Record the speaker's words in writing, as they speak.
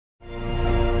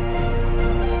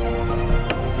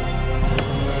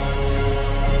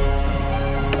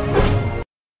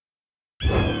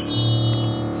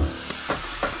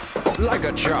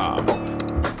charm.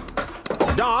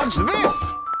 Dodge this!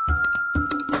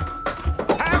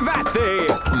 Have at thee!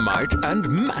 Might and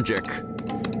magic.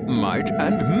 Might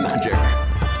and magic.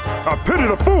 I pity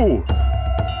the fool!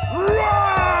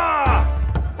 Rah!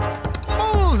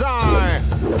 Bullseye!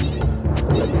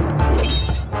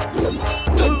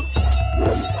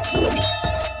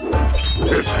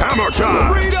 It's hammer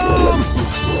time! Freedom!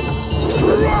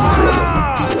 Rah!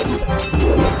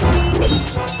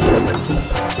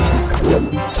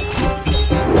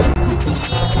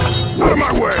 Out of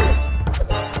my way!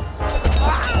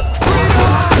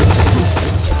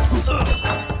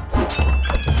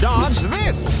 Dodge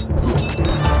this!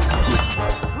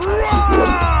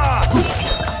 Rah!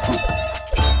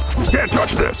 Can't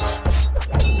touch this!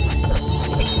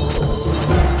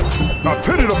 I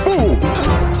pity the fool!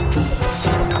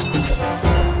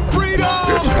 Freedom!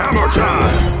 It's hammer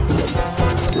time!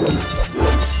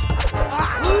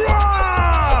 Rah!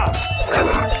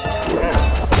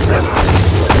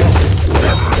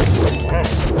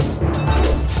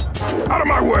 Out of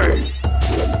my way!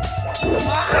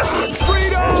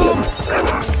 Freedom!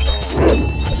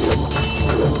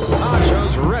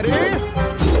 Archers ready!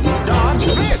 Dodge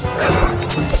this!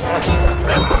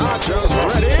 Archers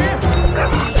ready!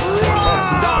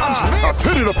 Dodge I this!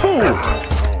 pity the fool!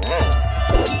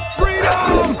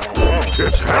 Freedom!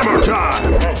 It's hammer time!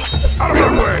 Out of my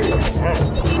way!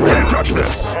 Can't touch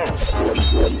this!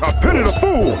 I pity the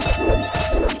fool!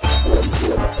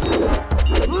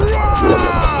 Rah!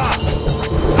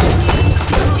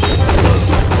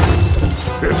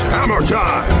 It's hammer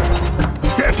time!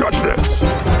 Can't touch this! Do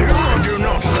or do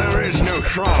not, there is no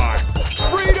try.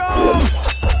 Freedom!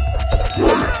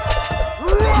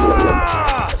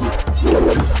 Rah!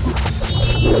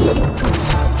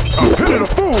 I pity the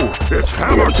fool! It's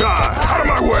hammer time! Out of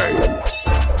my way!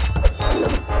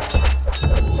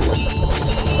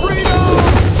 Freedom!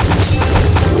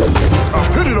 I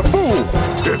pity the fool!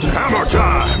 It's hammer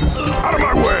time! Out of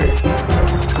my way!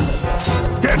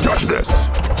 Can't touch this!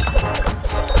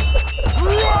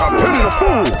 I pity the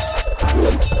fool!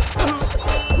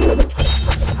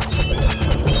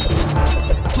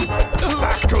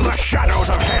 Back to the shadows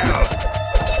of hell!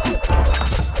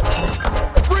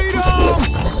 Freedom!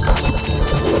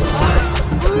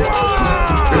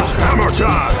 It's hammer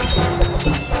time!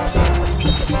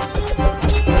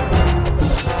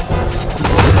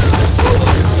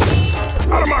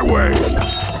 Out of my way!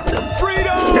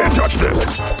 Freedom! Can't touch this!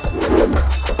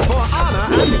 For honor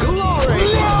and glory!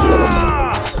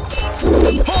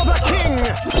 For the king!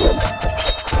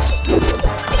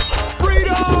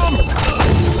 Freedom!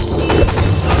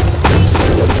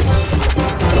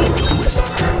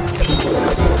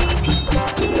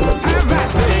 Have at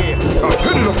thee! I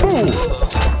pity the fool!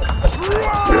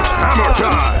 It's hammer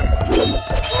time!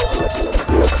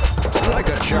 Like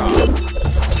a charm.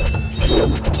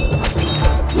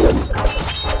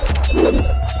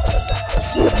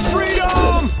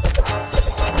 Freedom!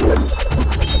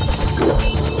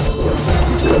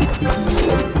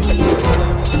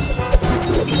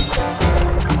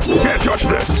 Can't touch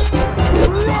this! I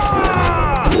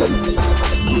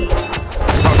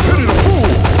pity the fool!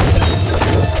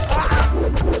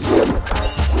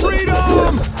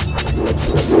 Freedom!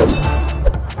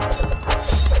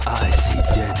 I see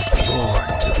dead born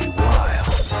to be wild.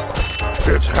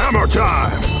 It's hammer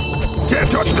time! Can't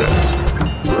touch this!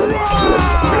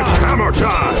 It's hammer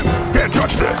time! Can't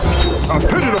touch this! I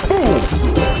pity the fool!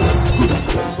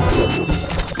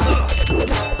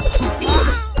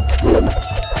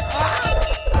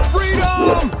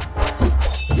 Freedom!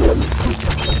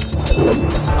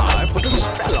 I put a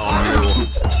spell on you.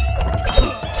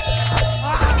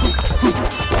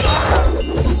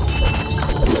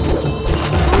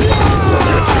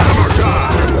 It's hammer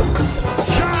time!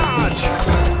 Charge!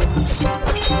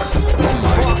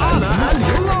 For honor and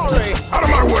glory! Out of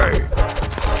my way!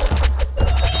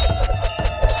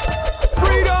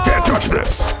 Freedom! Can't touch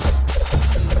this!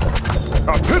 I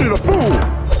pity the fool!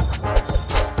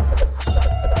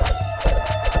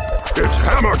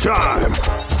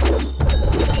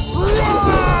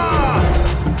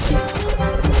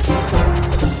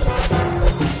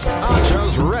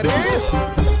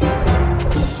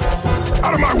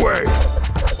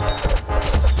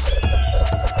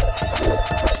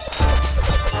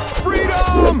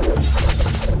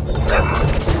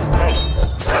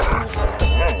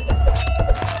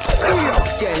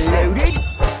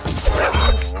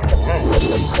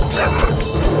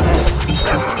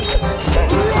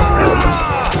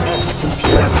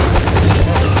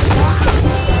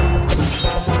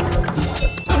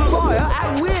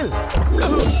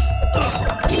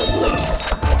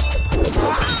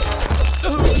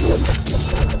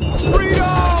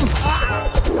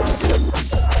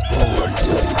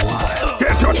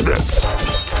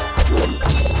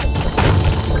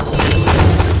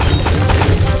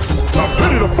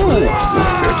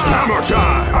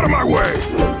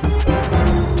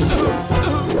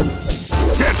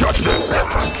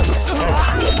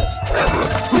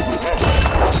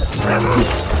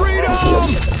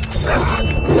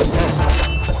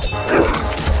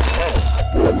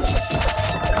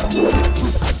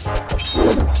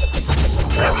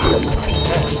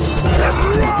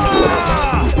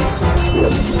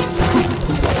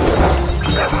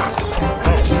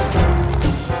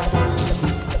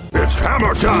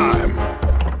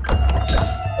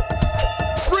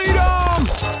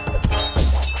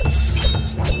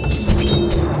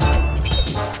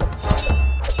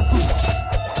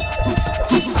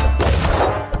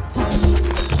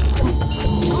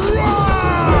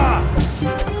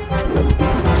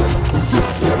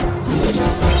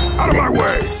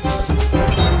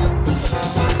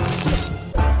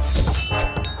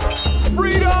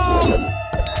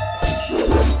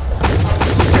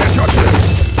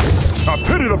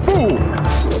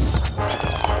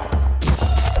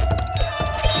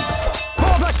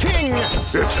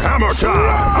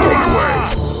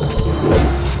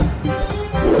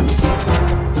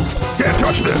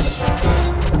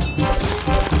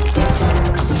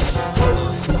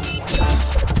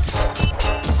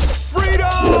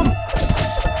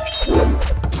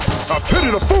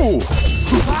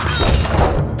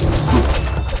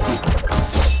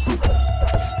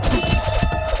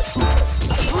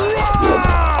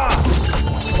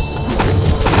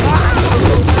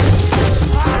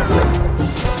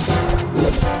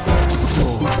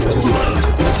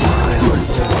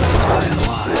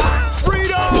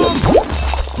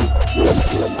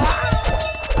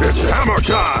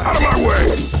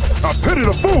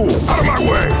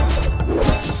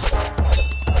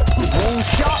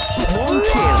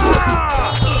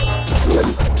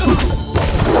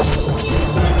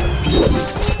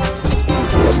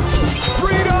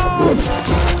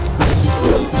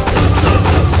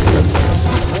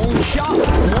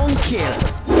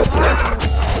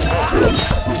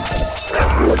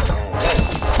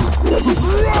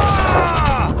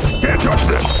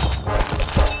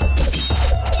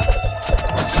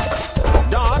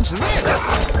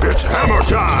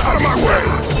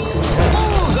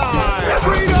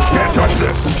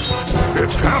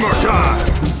 hammer time!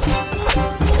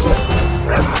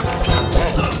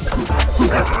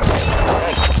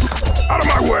 Out of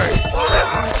my way!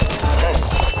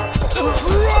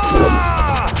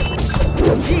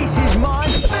 This is my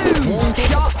boom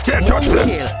shot. Can't touch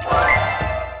this!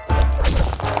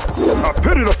 I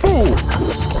pity the fool!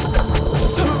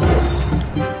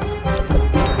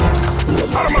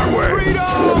 Out of my way!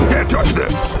 Freedom! Can't touch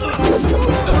this!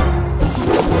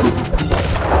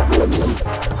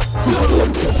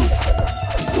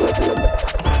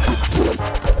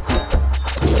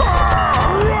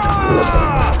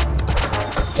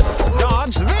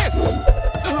 Dodge this!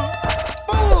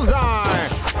 Bullseye!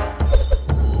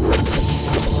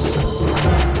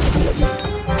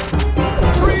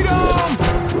 Freedom!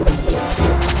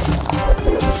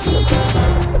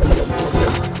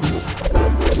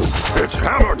 It's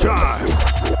hammer time!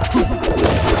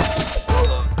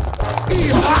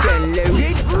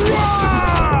 Loaded.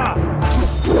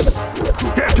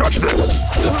 Can't touch this!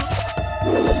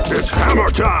 It's hammer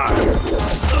time!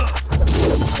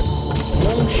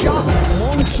 One shot,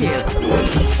 one kill.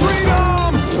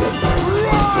 Freedom!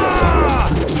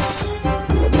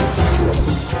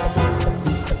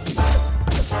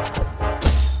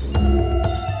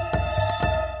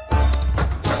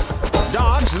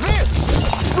 Dodge this!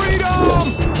 Freedom!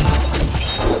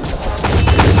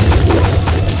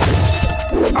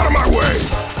 Out of my way!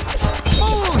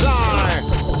 Bullseye!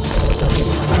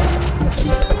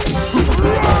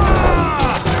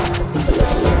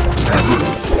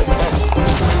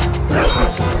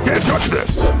 Can't touch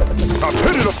this! I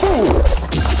pity the fool!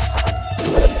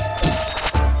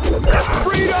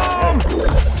 Freedom!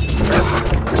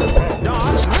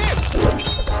 Dodge this!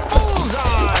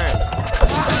 Bullseye!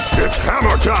 It's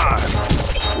hammer time!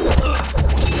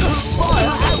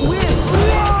 Fire at will.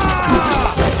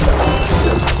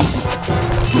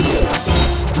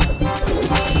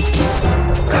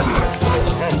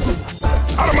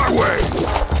 Out of my way!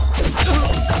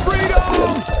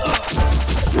 Freedom!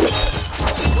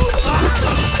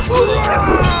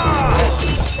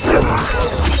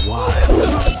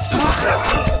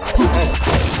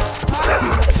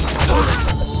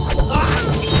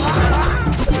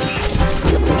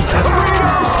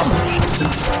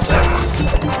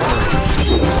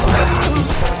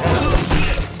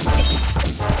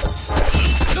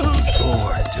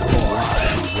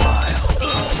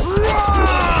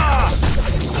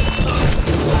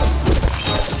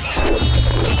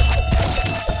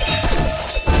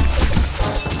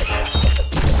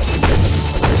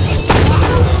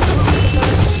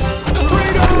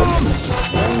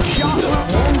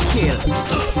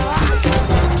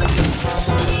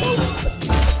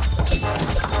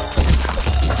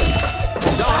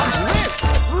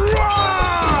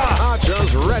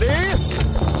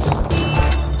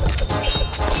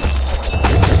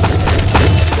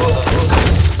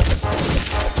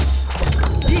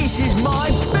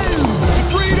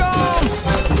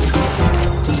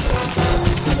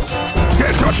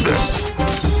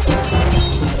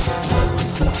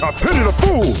 I pity the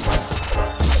fool!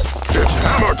 It's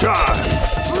hammer time!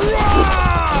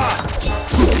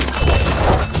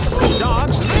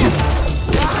 Dodge this!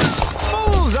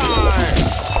 Bullseye!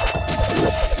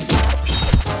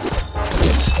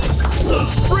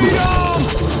 Freedom!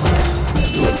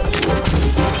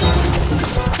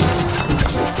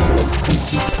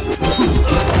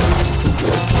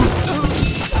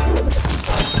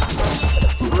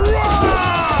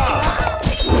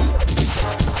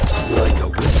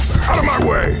 Out of my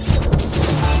way!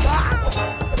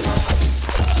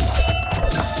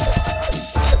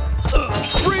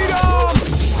 Freedom!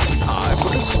 I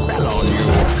put a spell on you.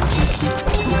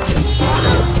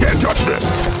 Can't touch this!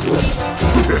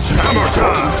 It's hammer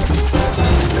time!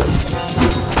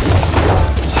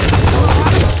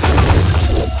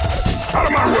 Out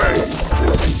of my way!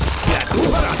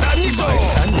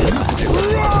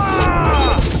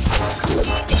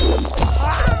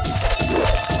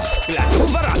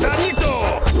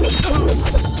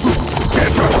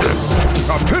 Can't touch this!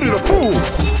 I pity the fool!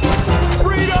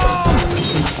 Freedom!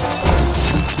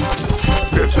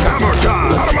 It's hammer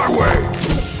time! Out of my way!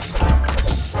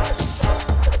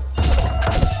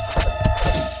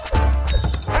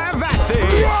 Have at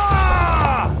thee!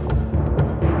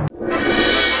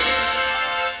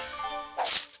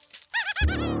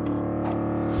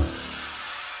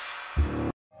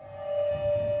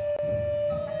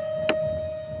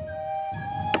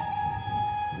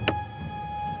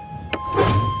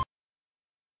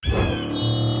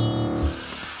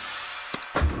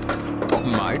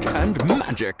 Might and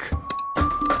magic.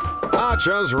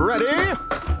 Archers ready.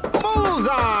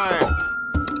 Bullseye!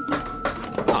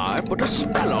 I put a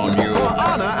spell on you. For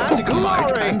honor and glory.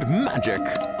 Might and magic.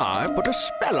 I put a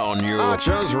spell on you.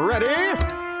 Archers ready.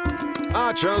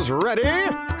 Archers ready.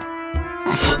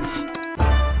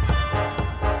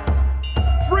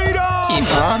 Freedom!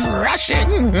 Keep on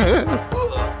rushing!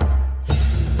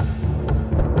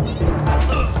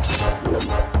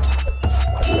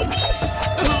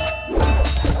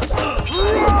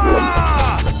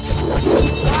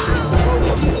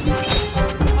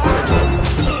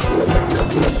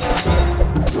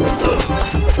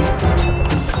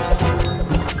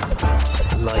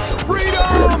 Like a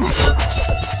Freedom!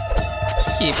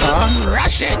 Keep on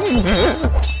rushing!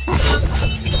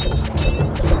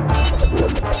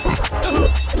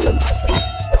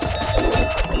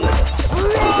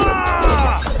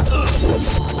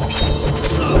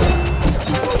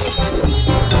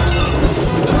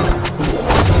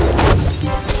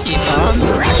 Keep on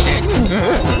rushing!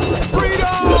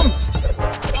 Freedom!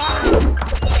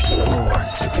 born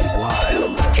to be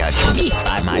wild. Judge me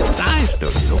by my size, do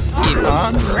you? Keep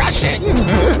on rushing!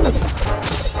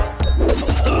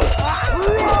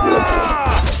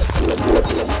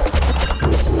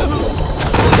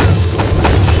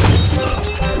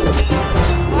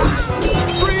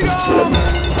 Freedom!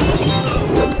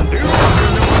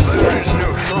 There is no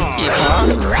try. Keep on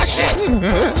rushing!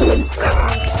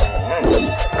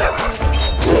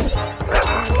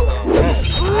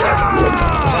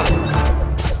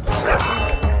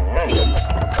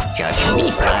 Judge me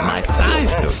by my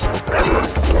size, do you?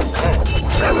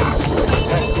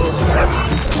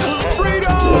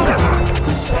 Freedom!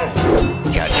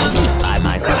 Judge me by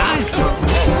my size, do you?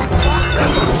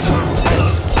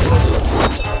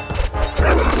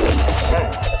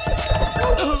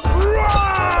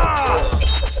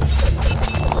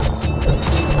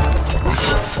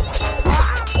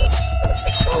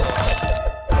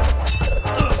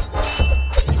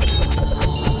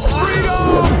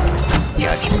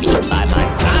 Judge me by my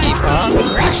size, keep on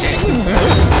rushing!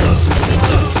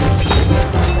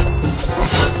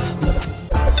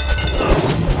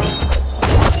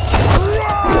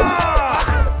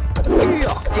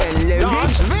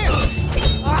 Dodge this!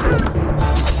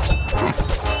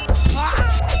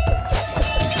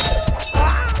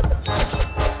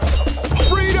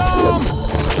 Freedom!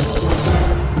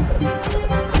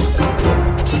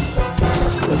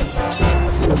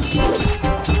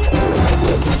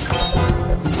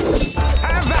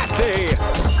 Have at thee!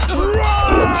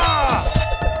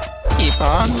 Keep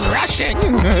on rushing!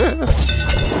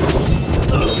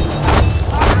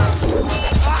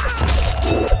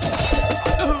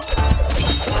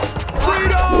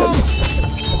 Freedom!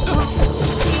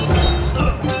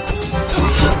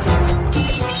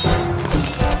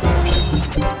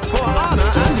 For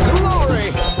honor and glory!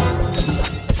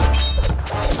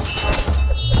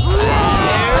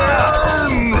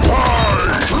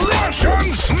 Russian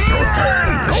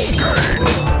snooping!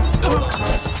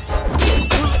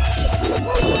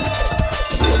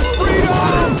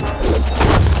 Freedom!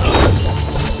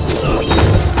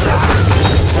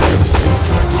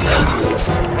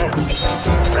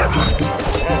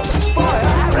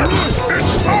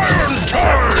 It's iron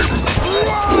time!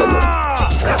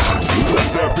 Let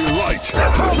there be light!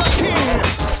 For the king!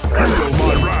 Feel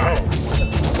my wrath!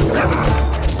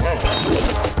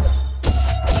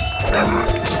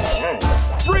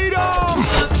 Freedom!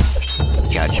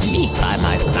 Judge me by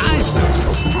my size, do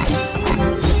you?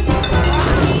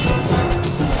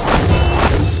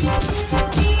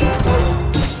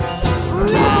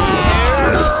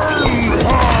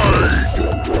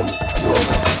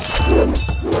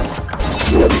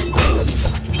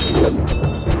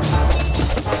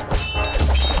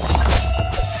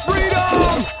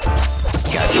 Freedom!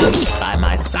 Judge me by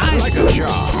my size, do you?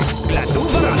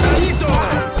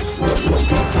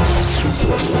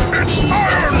 It's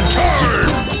iron time!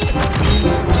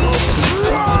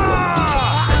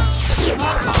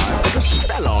 I put a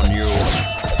spell on you.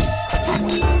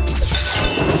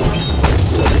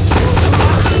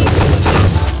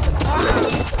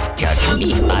 Judge me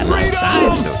by my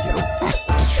size, do you?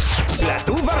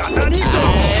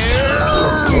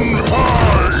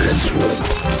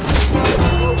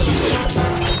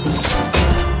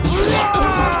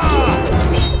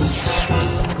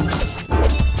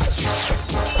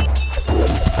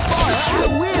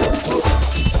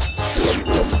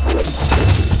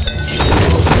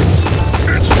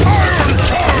 It's iron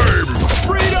time!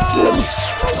 Freedom!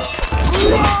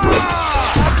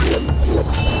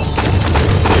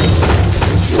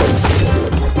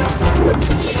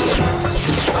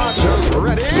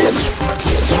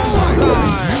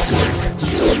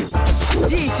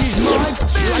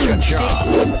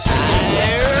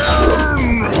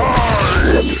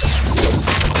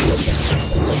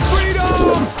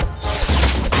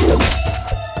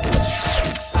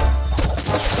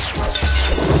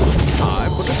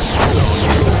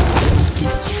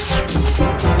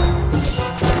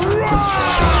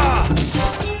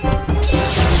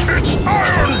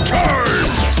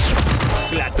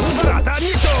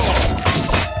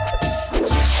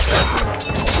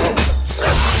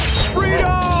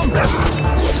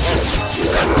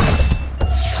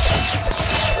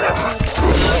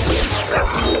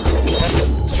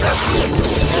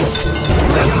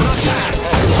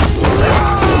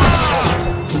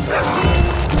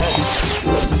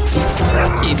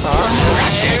 Keep on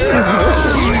rushing.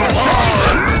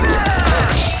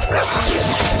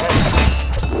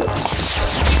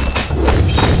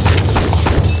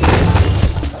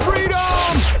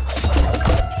 Freedom!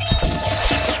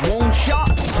 One shot,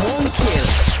 one kill.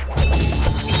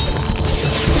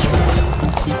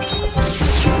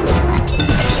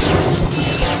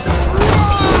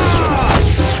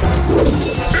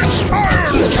 It's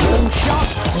iron! One shot,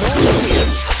 one kill.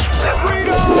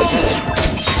 Freedom!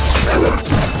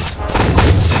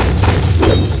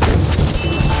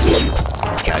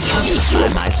 Judge me by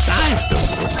my size, don't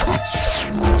you?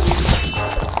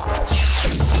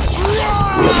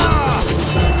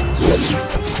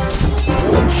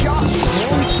 One shot,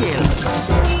 one kill.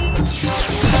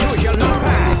 You shall not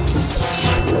pass.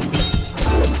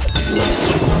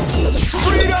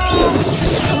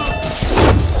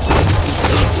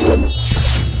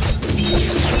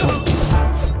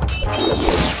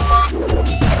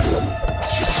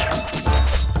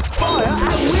 Fire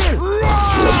at will.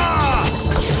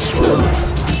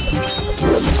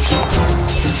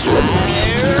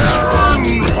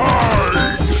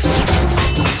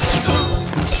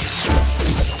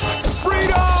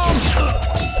 Freedom!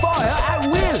 Fire at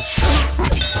will.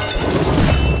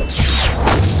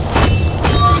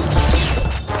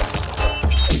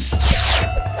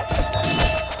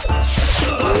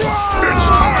 It's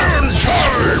iron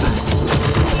time!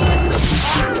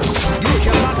 You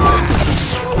shall not pass.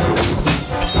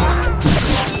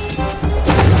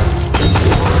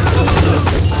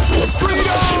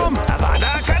 Freedom!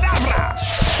 Avada Kedavra!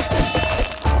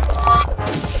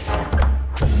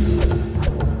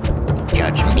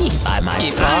 Judge me by my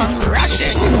size,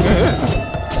 rushing.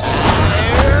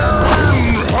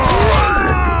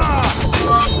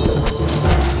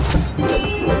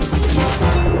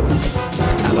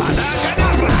 Avada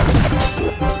Kedavra!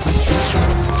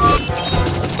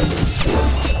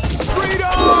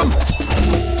 Freedom!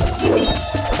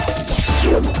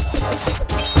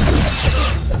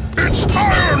 It's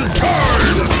iron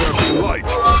time! Light!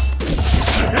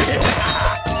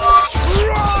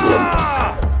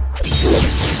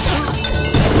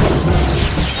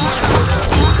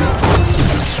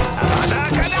 Avada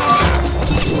Kedavra!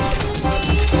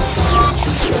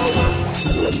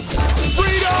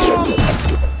 Freedom!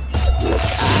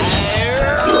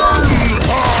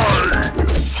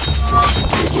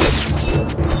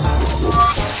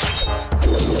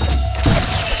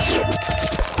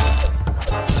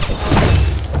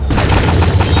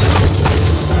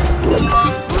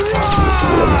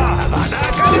 Avada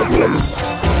Kedavra!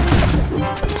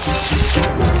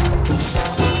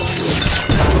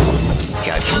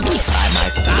 Judge me by my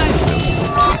size, don't you?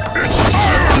 It's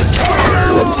iron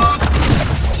time!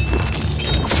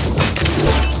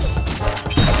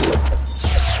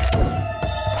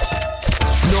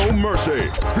 No mercy!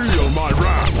 Feel my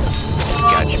wrath!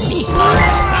 Judge me by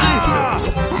my size, don't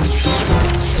you?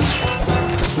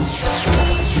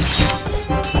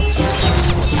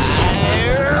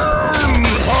 Iron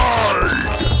hide!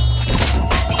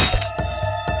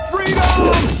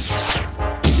 Freedom!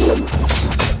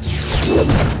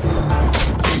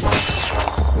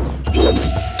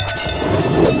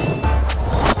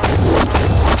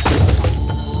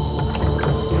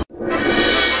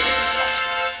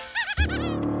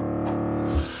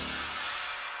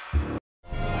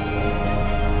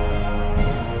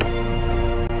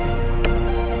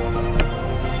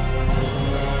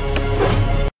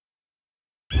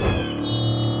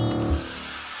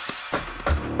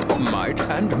 Might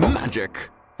and magic.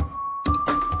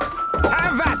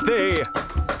 Have at thee!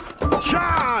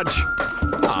 Charge!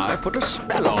 I put a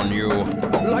spell on you,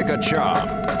 like a charm.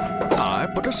 I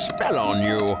put a spell on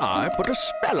you. I put a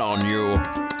spell on you.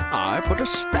 I put a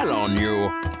spell on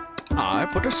you. I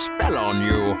put a spell on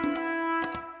you.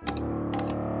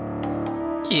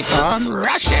 Keep on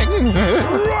rushing.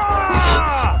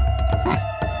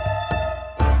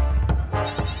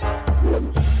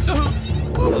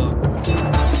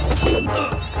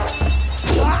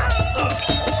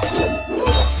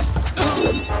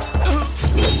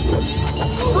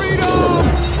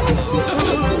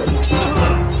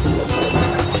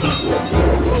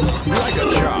 Like a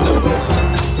charm.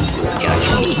 Judge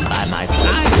me by my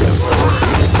size.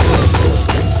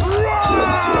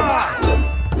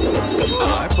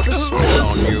 I put a spell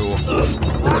on you.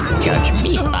 Judge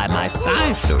me by my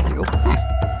size, don't you?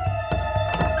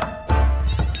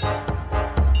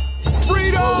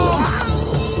 Freedom!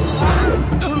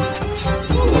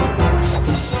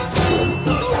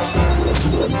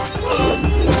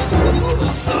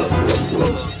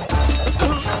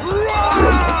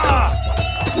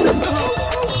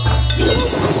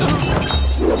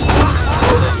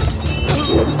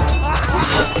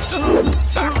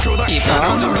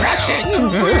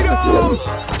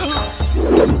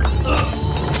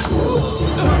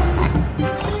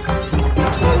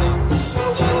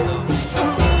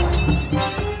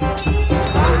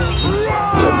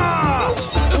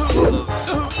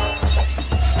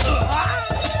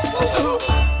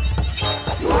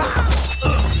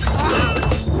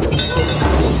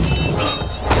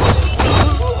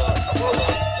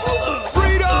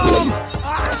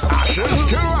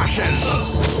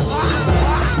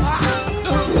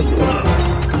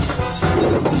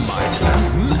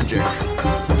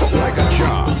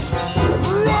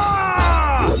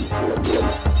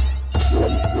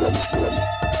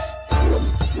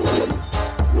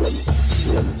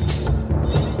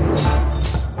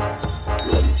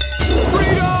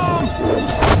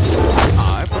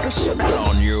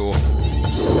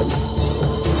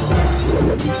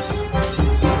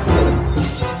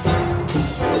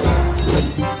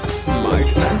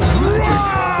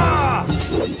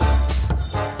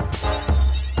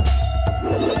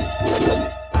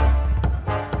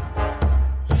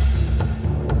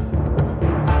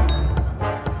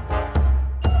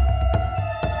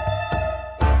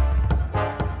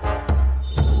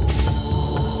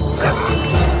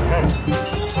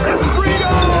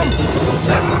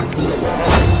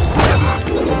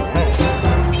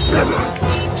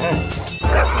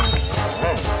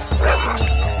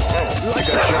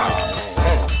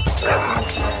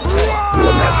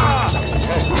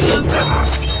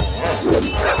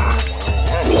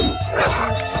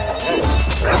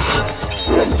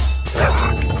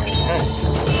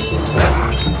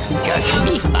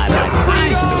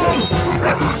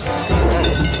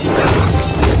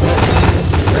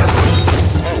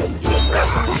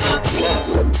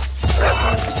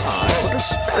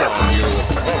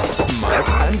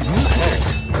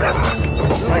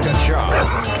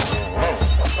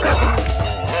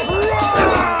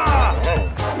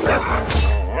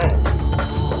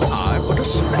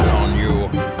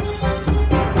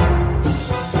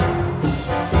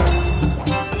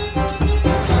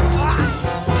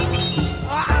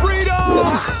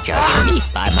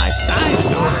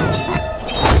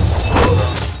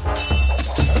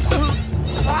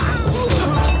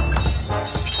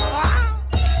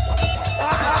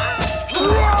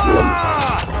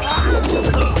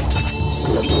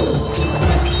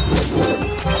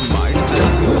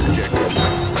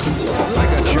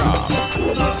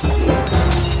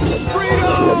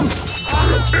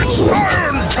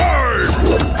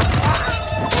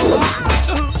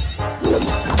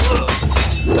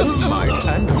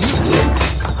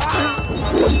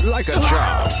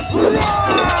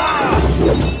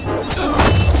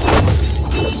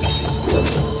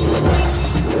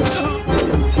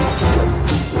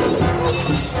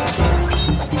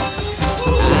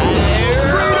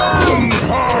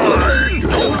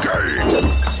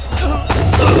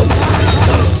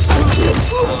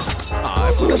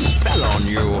 put a spell on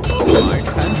you. Light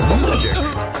and magic.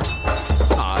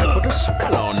 I put a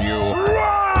spell on you.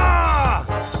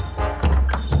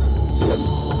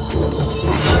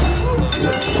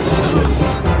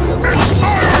 It's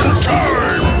iron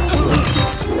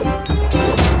time!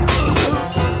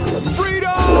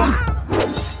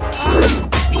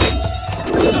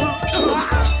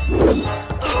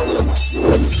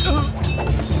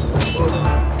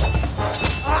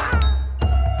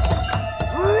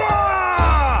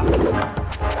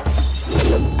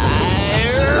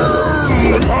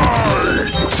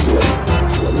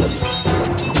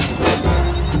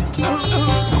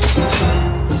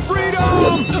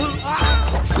 Freedom!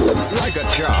 Like a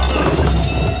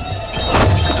charm.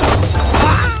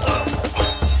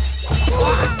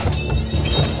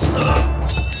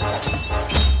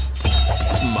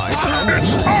 Might and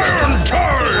It's iron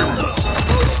time!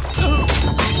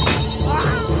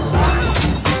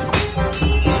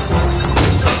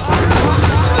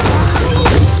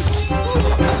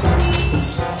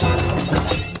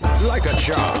 like a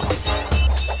charm.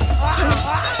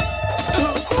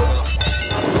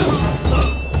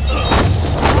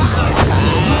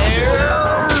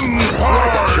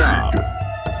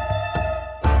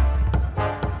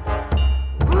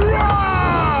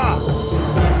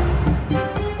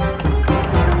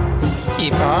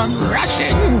 Keep on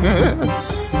rushing.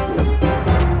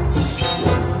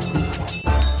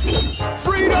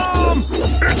 Freedom!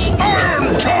 It's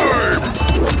iron time!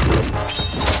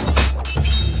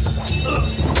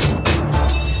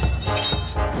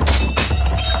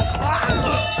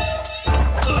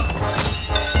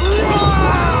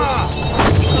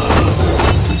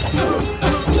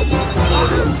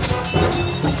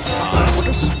 I put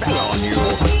a spell on you.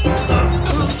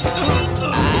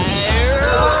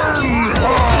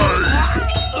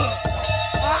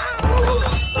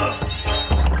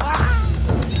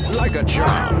 Like a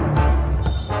charm.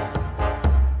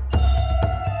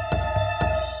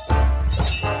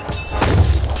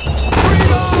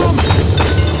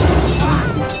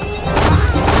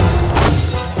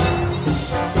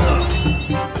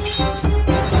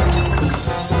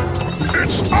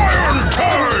 It's iron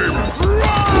time!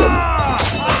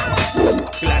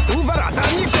 La tu barata,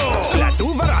 Nito! La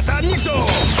tu barata, Nito!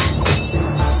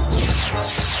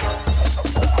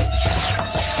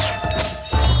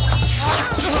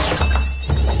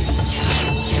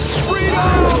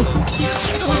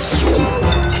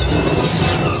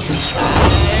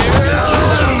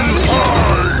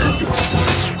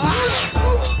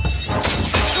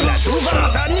 La tu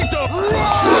barata, Nito!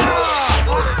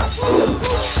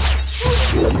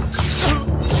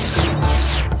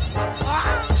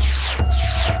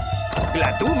 La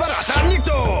tu barata,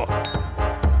 Nito!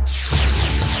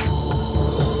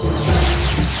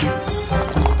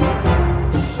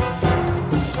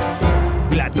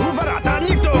 La tu barata,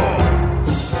 Nito!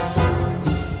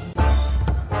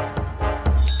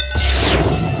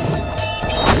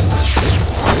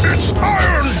 It's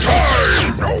iron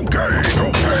time! Okay.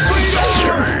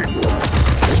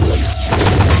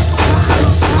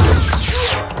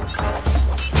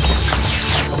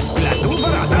 La tu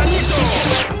barata, Nito!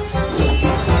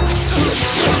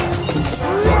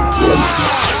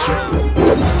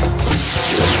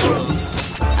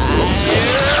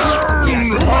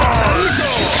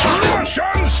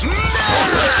 Russian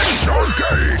smash!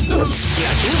 Okay.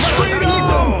 La tu barata,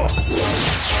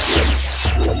 Nito!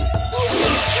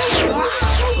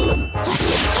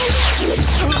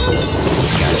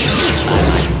 By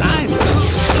my side.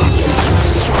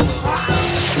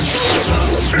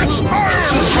 It's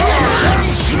iron time!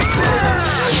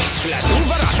 La tu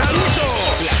barata, Nito!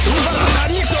 La tu barata,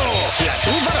 Nito! La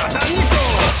tu barata, Nito!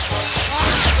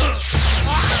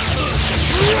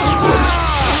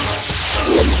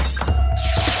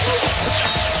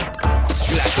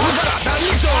 La tu barata,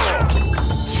 Nito!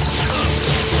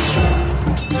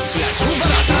 La tu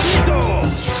barata, Nito!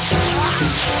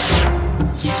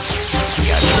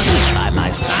 By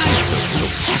my side.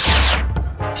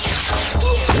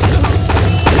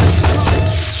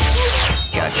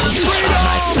 Judgment by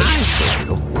my side.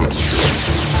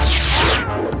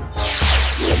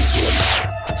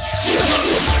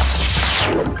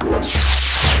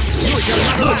 You shall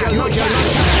not pass!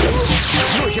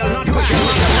 You shall not pass!